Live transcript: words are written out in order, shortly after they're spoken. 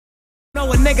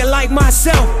Know a nigga like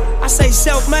myself. I say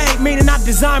self-made, meaning I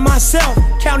design myself.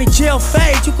 County jail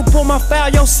fade, you can pull my foul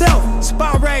yourself.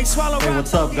 Spot rage, swallow. Hey,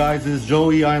 what's up, guys? This is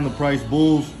Joey. I am the Price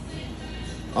Bulls.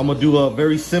 I'm gonna do a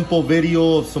very simple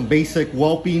video of some basic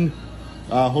whelping.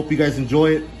 Hope you guys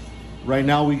enjoy it. Right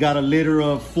now we got a litter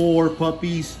of 4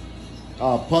 puppies,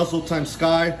 Puzzle times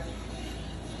Sky.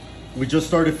 We just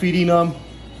started feeding them.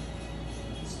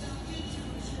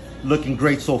 Looking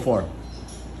great so far.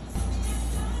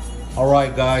 All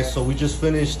right, guys, so we just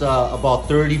finished about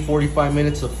 30-45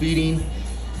 minutes of feeding.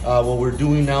 What we're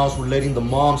doing now is we're letting the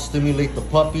mom stimulate the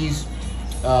puppies.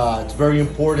 It's very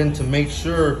important to make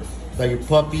sure that your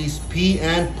puppies pee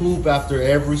and poop after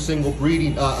every single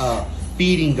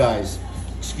feeding, guys.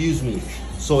 Excuse me.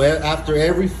 So after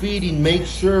every feeding, make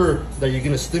sure that you're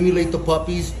gonna stimulate the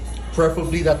puppies,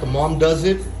 preferably that the mom does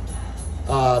it.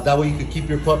 That way you can keep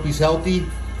your puppies healthy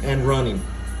and running.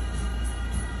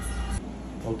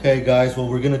 Okay, guys, what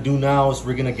we're gonna do now is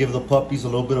we're gonna give the puppies a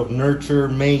little bit of nurture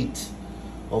mate.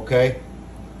 Okay,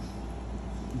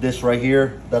 this right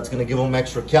here, that's gonna give them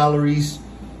extra calories,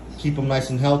 keep them nice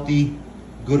and healthy,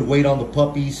 good weight on the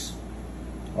puppies.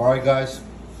 All right, guys.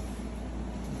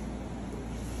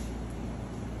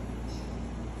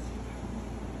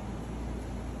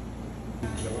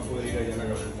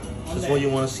 This is what you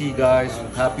want to see, guys.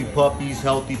 Happy puppies,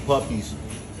 healthy puppies.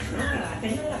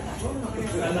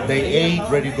 They ate,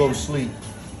 ready to go to sleep.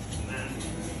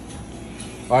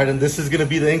 All right, and this is gonna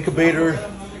be the incubator.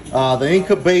 The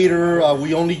incubator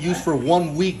we only use for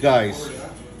 1 week, guys.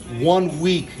 1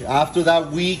 week. After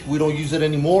that week, we don't use it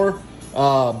anymore.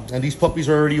 And these puppies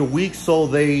are already a week, so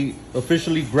they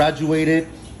officially graduated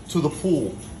to the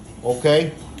pool.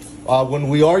 Okay. When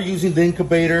we are using the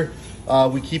incubator,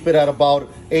 we keep it at about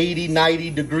 80-90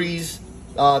 degrees.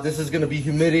 This is gonna be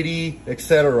humidity,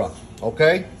 etc.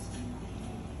 Okay.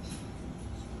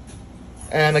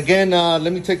 And again,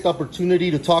 let me take the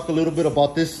opportunity to talk a little bit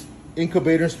about this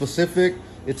incubator in specific.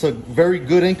 It's a very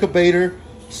good incubator,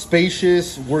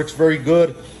 spacious, works very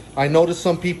good. I noticed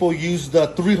some people use the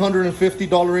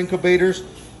 $350 incubators.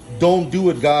 Don't do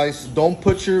it, guys. Don't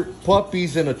put your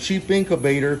puppies in a cheap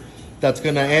incubator that's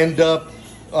gonna end up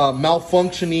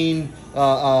malfunctioning,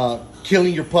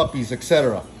 killing your puppies,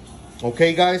 etc.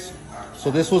 Okay, guys? So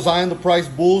this was I Am the Price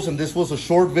Bulls, and this was a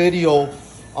short video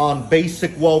on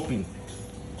basic whelping.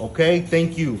 Okay,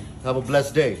 thank you. Have a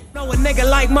blessed day. Know a nigga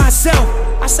like myself.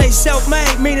 I say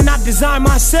self-made, meaning I design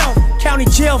myself. County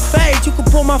jail fade, you can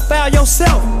pull my foul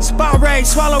yourself. Spot rage,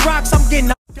 swallow rocks, I'm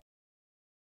getting